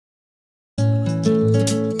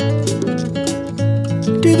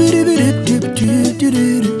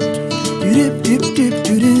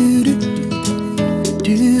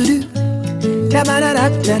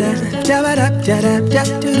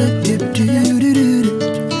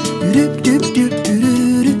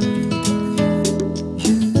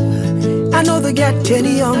I know they get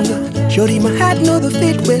any younger. Shorty, my heart know the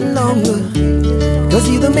fit went longer. Cause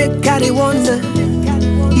you the make God wonder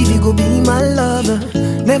if you go be my lover.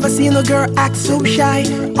 Never seen a girl act so shy.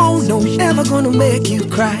 Oh no, never gonna make you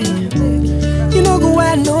cry. You know go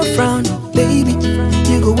wear no frown, baby,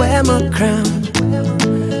 you go wear my crown.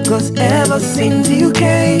 Cause ever since you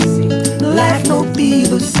came, life no be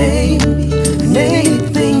the same. And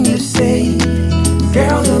anything you say,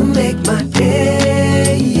 girl, you make my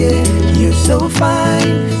day, yeah. You're so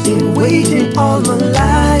fine, been waiting all my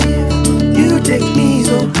life. You take me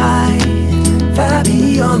so high, far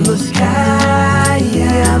beyond the sky,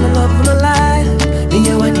 yeah. I'm in love with my life. In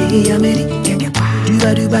your day, I'm ready.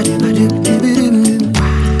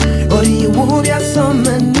 Or you won't be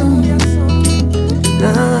summer noon.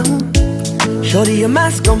 Shorty, you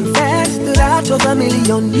must confess that out of a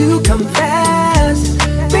million you confess.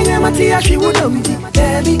 Matia, she would have me,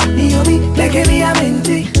 baby, you'll be like me, I'm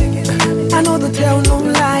empty. I know the tell no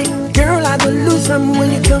lie, girl, I will lose some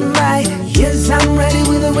when you come by. Yes, I'm ready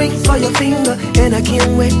with a ring for your finger, and I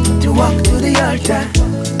can't wait to walk to the altar.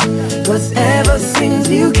 Cause ever since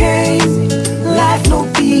you came, life no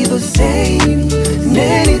be the same. And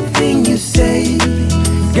anything you say,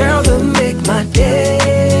 girl, will make my day,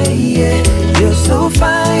 yeah. You're so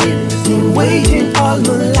fine, been waiting all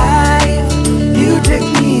my life. You take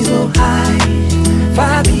me so high,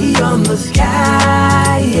 far beyond the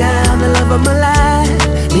sky, yeah. I'm the love of my life.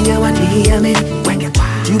 Me, I want to hear me.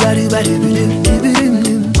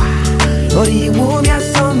 Or you want me a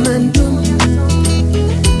summer noon.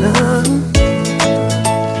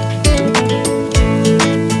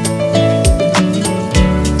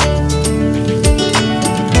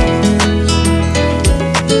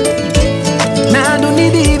 Now don't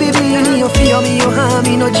need baby, you feel me, you harm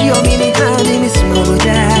me, no geo me, ni honey, me small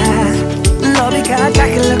down. Love it, can't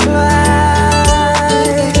tackle the cry.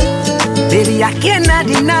 Baby, I cannot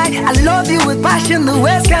deny, I love you with passion, the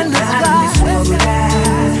West can describe.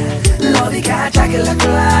 Love it, can't tackle the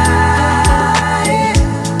cry.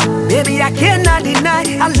 Baby, I cannot deny,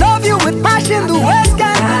 I love you with passion, the West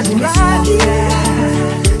can describe.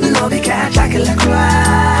 Love it, can't tackle the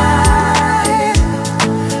cry.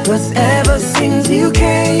 Cause ever since you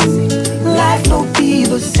came, life no be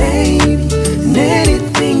the same. And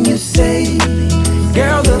anything you say,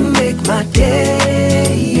 girl, will make my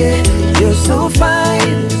day, yeah. You're so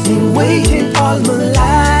fine, been waiting all my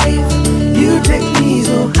life. You take me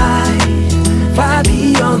so high, far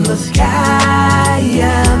beyond the sky,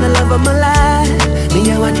 yeah. I'm the love of my life.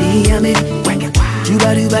 Me, I want to hear me.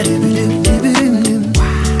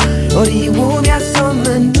 Or you want me a